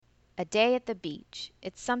A day at the beach.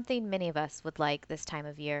 It's something many of us would like this time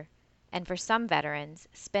of year. And for some veterans,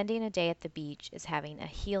 spending a day at the beach is having a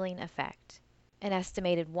healing effect. An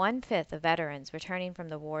estimated one-fifth of veterans returning from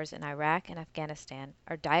the wars in Iraq and Afghanistan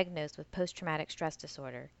are diagnosed with post-traumatic stress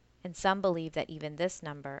disorder, and some believe that even this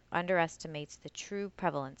number underestimates the true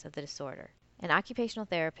prevalence of the disorder. An occupational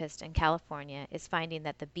therapist in California is finding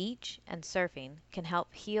that the beach and surfing can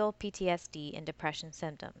help heal PTSD and depression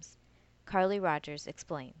symptoms. Carly Rogers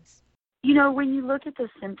explains. When you look at the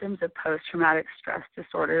symptoms of post-traumatic stress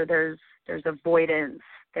disorder, there's avoidance,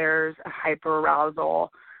 there's a hyperarousal,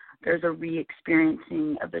 there's a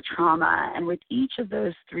re-experiencing of the trauma. And with each of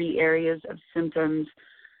those three areas of symptoms,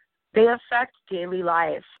 they affect daily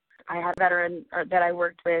life. I had a veteran that I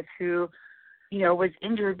worked with who, was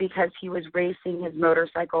injured because he was racing his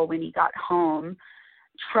motorcycle when he got home,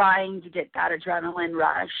 trying to get that adrenaline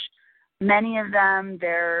rush. Many of them,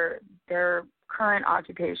 their current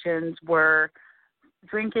occupations were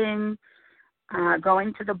drinking,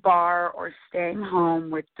 going to the bar, or staying home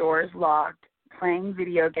with doors locked, playing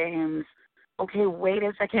video games. Okay, wait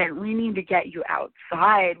a second. We need to get you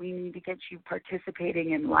outside. We need to get you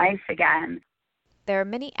participating in life again. There are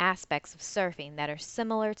many aspects of surfing that are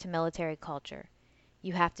similar to military culture.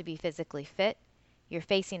 You have to be physically fit, you're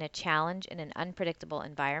facing a challenge in an unpredictable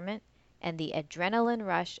environment, and the adrenaline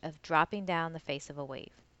rush of dropping down the face of a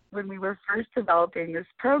wave. When we were first developing this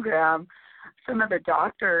program, some of the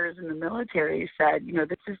doctors in the military said,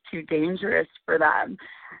 this is too dangerous for them.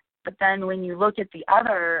 But then when you look at the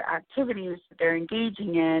other activities that they're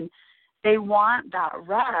engaging in, they want that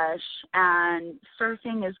rush, and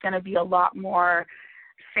surfing is going to be a lot more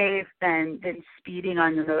safe than speeding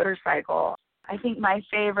on your motorcycle. I think my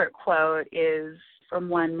favorite quote is from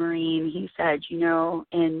one Marine. He said,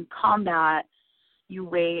 in combat, you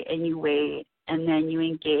wait and you wait, and then you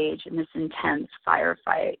engage in this intense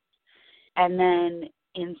firefight. And then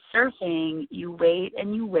in surfing, you wait,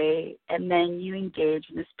 and then you engage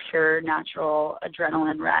in this pure, natural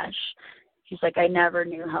adrenaline rush. He's like, I never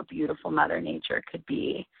knew how beautiful Mother Nature could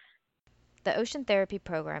be. The Ocean Therapy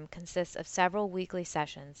program consists of several weekly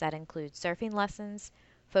sessions that include surfing lessons,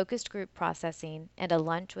 focused group processing, and a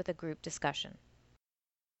lunch with a group discussion.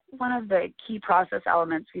 One of the key process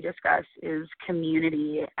elements we discuss is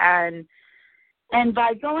community. And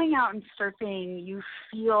by going out and surfing, you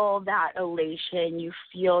feel that elation, you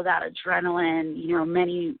feel that adrenaline.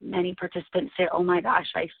 Many participants say, oh my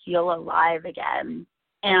gosh, I feel alive again.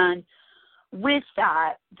 And with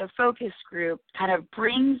that, the focus group kind of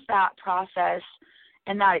brings that process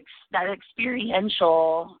and that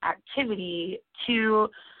experiential activity to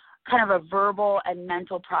kind of a verbal and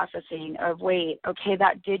mental processing of, wait, okay,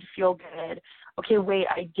 that did feel good. Okay, wait,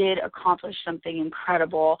 I did accomplish something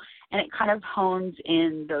incredible. And it kind of hones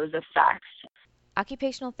in those effects.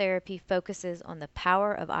 Occupational therapy focuses on the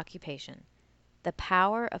power of occupation, the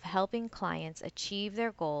power of helping clients achieve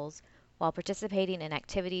their goals while participating in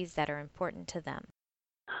activities that are important to them.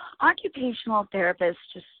 Occupational therapists,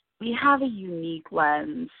 we have a unique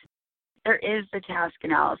lens. There is the task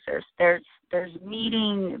analysis. There's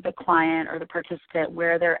meeting the client or the participant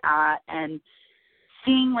where they're at and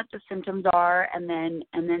seeing what the symptoms are, and then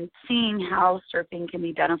seeing how surfing can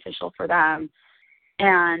be beneficial for them,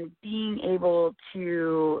 and being able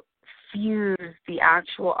to fuse the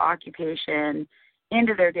actual occupation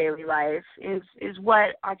into their daily life is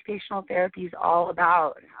what occupational therapy is all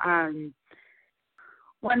about.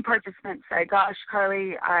 One participant said, gosh,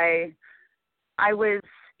 Carly, I was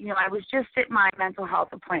just at my mental health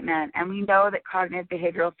appointment, and we know that cognitive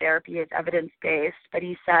behavioral therapy is evidence-based, but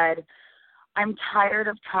he said, I'm tired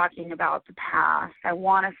of talking about the past. I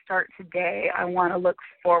want to start today. I want to look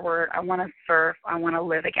forward. I want to surf. I want to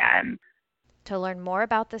live again. To learn more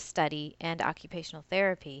about this study and occupational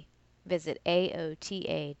therapy, visit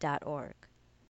aota.org.